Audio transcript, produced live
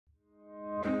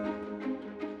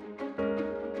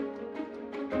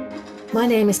My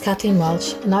name is Kathleen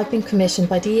Walsh and I've been commissioned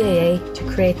by DAA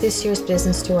to create this year's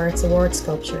Business to Arts Award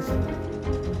sculpture.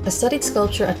 I studied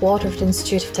sculpture at Waterford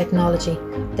Institute of Technology,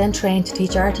 then trained to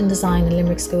teach art and design in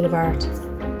Limerick School of Art.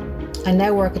 I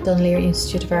now work at Dún Laoghaire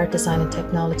Institute of Art Design and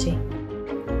Technology.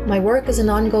 My work is an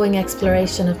ongoing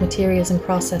exploration of materials and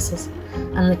processes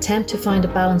and an attempt to find a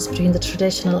balance between the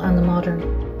traditional and the modern.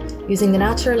 Using the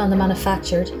natural and the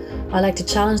manufactured, I like to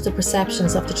challenge the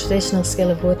perceptions of the traditional skill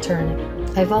of wood turning.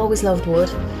 I've always loved wood.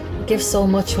 It gives so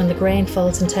much when the grain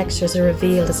folds and textures are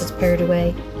revealed as it's pared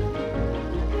away.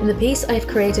 In the piece I've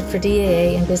created for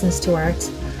DAA and Business to Arts,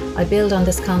 I build on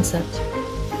this concept.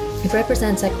 It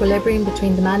represents equilibrium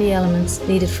between the many elements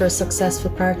needed for a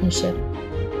successful partnership.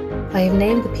 I have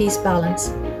named the piece Balance,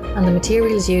 and the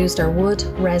materials used are wood,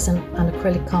 resin and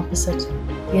acrylic composite.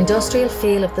 The industrial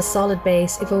feel of the solid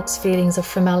base evokes feelings of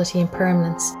formality and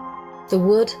permanence. The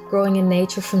wood growing in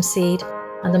nature from seed,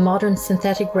 and the modern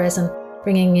synthetic resin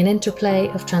bringing an interplay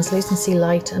of translucency,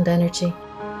 light and energy.